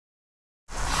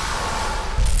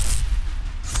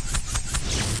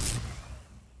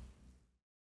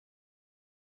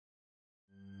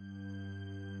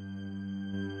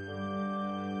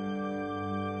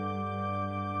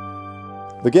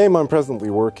The game I'm presently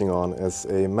working on is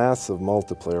a massive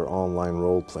multiplayer online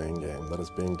role-playing game that is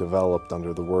being developed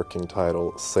under the working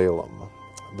title Salem.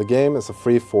 The game is a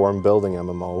free-form building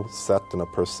MMO set in a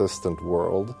persistent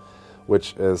world,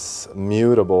 which is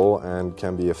mutable and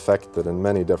can be affected in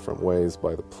many different ways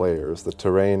by the players. The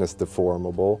terrain is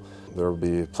deformable. There will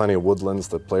be plenty of woodlands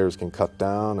that players can cut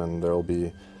down, and there will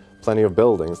be plenty of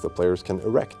buildings that players can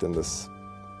erect in this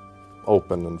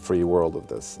open and free world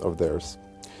of theirs.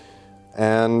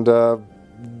 And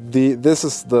this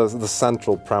is the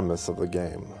central premise of the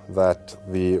game, that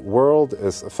the world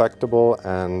is affectable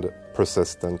and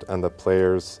persistent, and the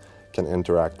players can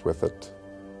interact with it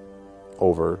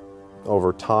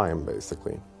over time,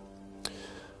 basically.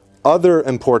 Other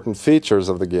important features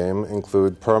of the game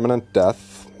include permanent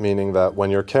death, meaning that when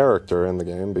your character in the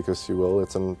game, because you will,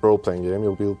 it's a role-playing game,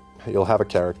 you'll have a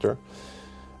character,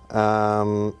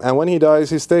 and when he dies,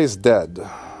 he stays dead.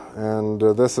 And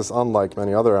this is unlike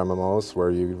many other MMOs where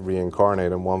you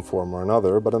reincarnate in one form or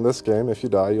another, but in this game, if you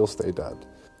die, you'll stay dead.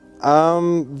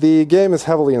 The game is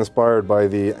heavily inspired by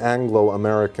the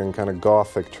Anglo-American kind of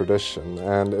Gothic tradition,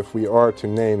 and if we are to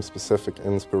name specific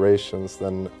inspirations,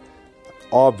 then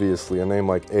obviously a name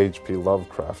like H.P.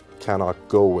 Lovecraft cannot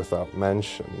go without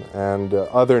mention. And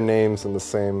other names in the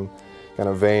same kind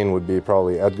of vein would be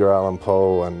probably Edgar Allan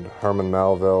Poe and Herman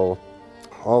Melville.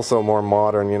 Also more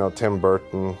modern, Tim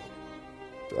Burton,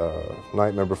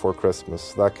 Nightmare Before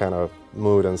Christmas, that kind of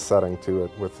mood and setting to it,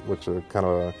 which a kind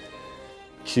of a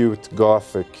cute,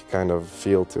 gothic kind of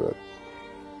feel to it.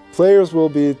 Players will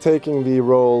be taking the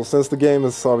role, since the game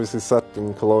is obviously set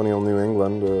in colonial New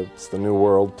England, it's the New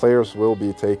World, players will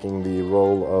be taking the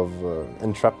role of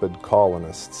intrepid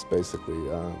colonists, basically.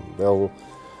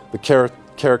 The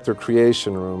character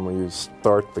creation room where you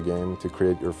start the game to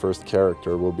create your first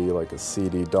character will be like a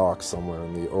seedy dock somewhere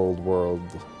in the old world,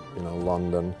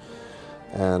 London.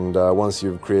 And once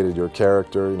you've created your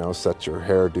character, set your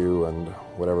hairdo and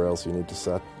whatever else you need to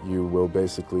set, you will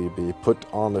basically be put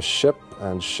on a ship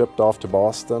and shipped off to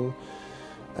Boston.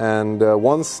 And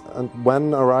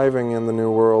when arriving in the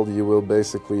New World, you will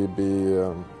basically be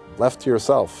left to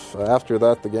yourself. After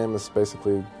that, the game is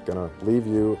basically going to leave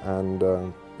you,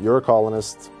 and you're a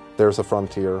colonist, there's a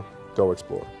frontier, go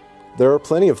explore. There are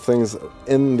plenty of things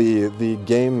in the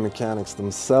game mechanics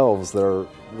themselves that are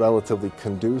relatively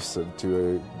conducive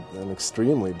to an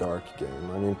extremely dark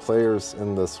game. I mean, players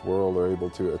in this world are able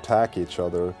to attack each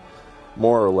other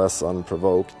more or less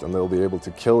unprovoked, and they'll be able to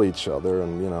kill each other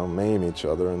and, maim each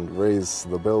other and raise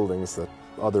the buildings that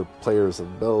other players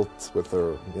have built with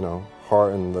their,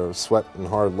 their sweat and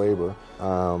hard labor.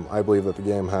 I believe that the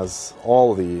game has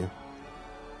all the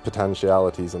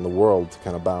potentialities in the world to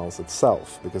kind of balance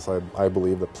itself, because I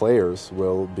believe that players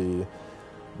will be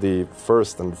the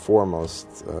first and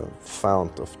foremost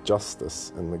fount of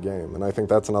justice in the game. And I think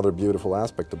that's another beautiful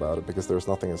aspect about it, because there's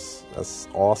nothing as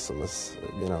awesome as,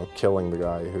 killing the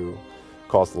guy who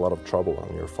caused a lot of trouble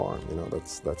on your farm.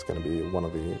 That's going to be one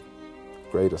of the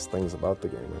greatest things about the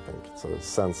game, I think. It's a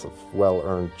sense of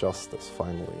well-earned justice,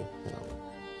 finally,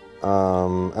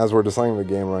 As we're designing the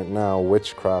game right now,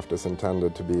 witchcraft is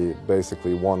intended to be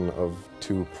basically one of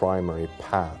two primary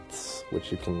paths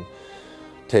which you can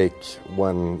take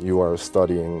when you are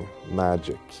studying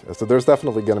magic. So there's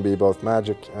definitely going to be both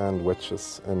magic and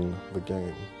witches in the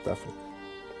game, definitely.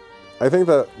 I think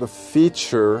that the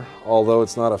feature, although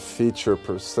it's not a feature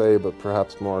per se, but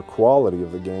perhaps more a quality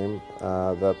of the game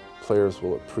that players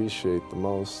will appreciate the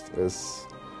most is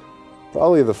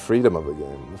probably the freedom of the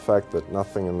game. The fact that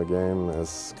nothing in the game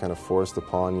is kind of forced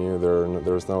upon you.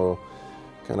 There's no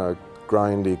kind of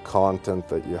grindy content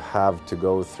that you have to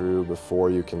go through before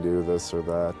you can do this or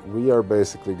that. We are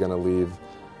basically going to leave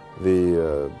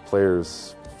the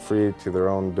players free to their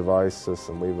own devices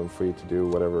and leave them free to do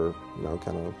whatever,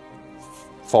 kind of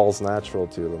falls natural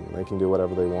to them. They can do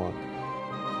whatever they want.